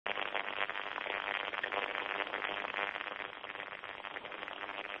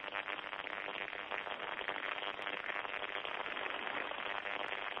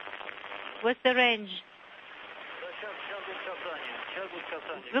What's the range?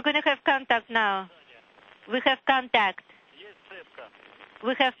 We're going to have contact now. We have contact.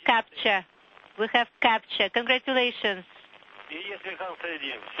 We have capture. We have capture. Congratulations.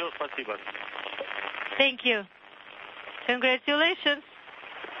 Thank you. Congratulations.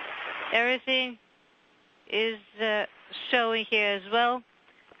 Everything is showing here as well.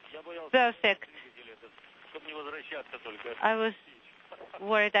 Perfect. I was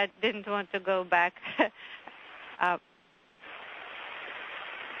worried I didn't want to go back.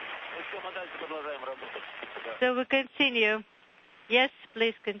 So we continue. Yes,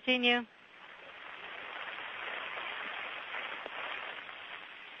 please continue.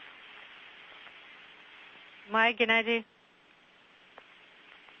 Mike, Gennady.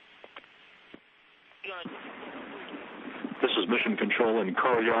 This is Mission Control in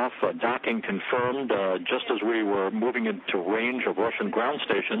Korolyov. Docking confirmed just as we were moving into range of Russian ground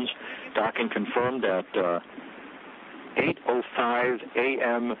stations. Docking confirmed at 8:05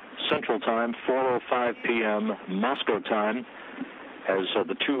 a.m. Central Time, 4:05 p.m. Moscow time, as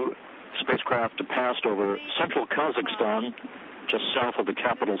the two spacecraft passed over central Kazakhstan, just south of the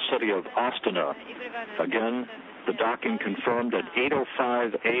capital city of Astana. Again, the docking confirmed at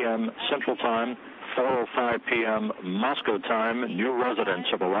 8:05 a.m. Central Time, 4:05 p.m. Moscow time. New residents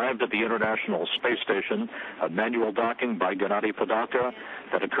have arrived at the International Space Station. A manual docking by Gennady Padalka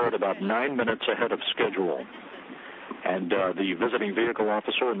that occurred about 9 minutes ahead of schedule. And the visiting vehicle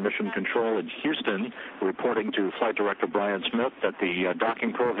officer in Mission Control in Houston reporting to Flight Director Brian Smith that the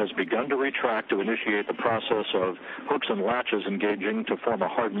docking probe has begun to retract to initiate the process of hooks and latches engaging to form a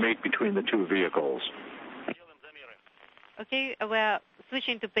hard mate between the two vehicles. Okay, we're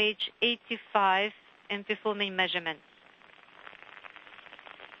switching to page 85 and performing measurements.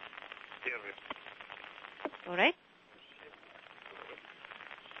 All right.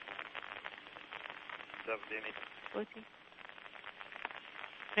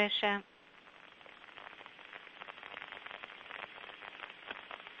 Pressure.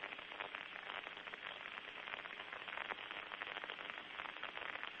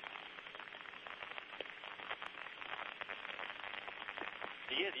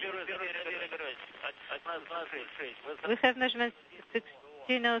 We have measurements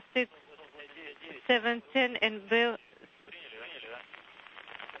 1606, 710, and Bill.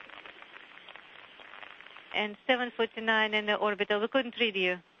 And 749 in the orbital. We couldn't read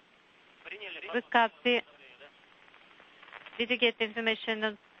you. We copy. Did you get information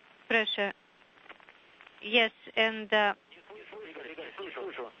on pressure? Yes, and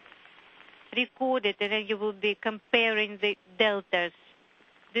record it, and then you will be comparing the deltas.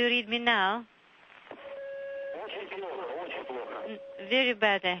 Do you read me now? Very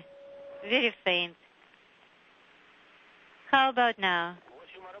bad. Very faint. How about now?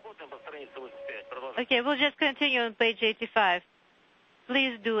 Okay, we'll just continue on page 85.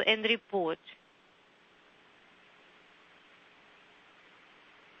 Please do and report.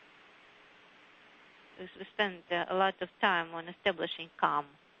 We spent a lot of time on establishing calm.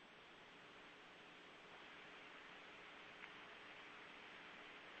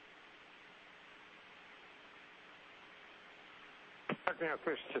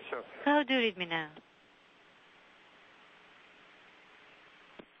 How do you read me now?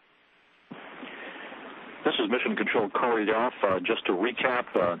 This is Mission Control Korolyov. Just to recap,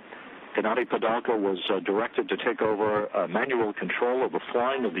 Gennady Padalka was directed to take over manual control of the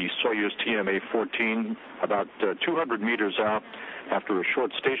flying of the Soyuz TMA-14 about 200 meters out. After a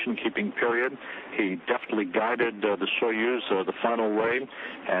short station-keeping period, he deftly guided the Soyuz the final way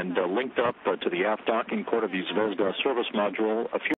and linked up to the aft docking port of the Zvezda service module a few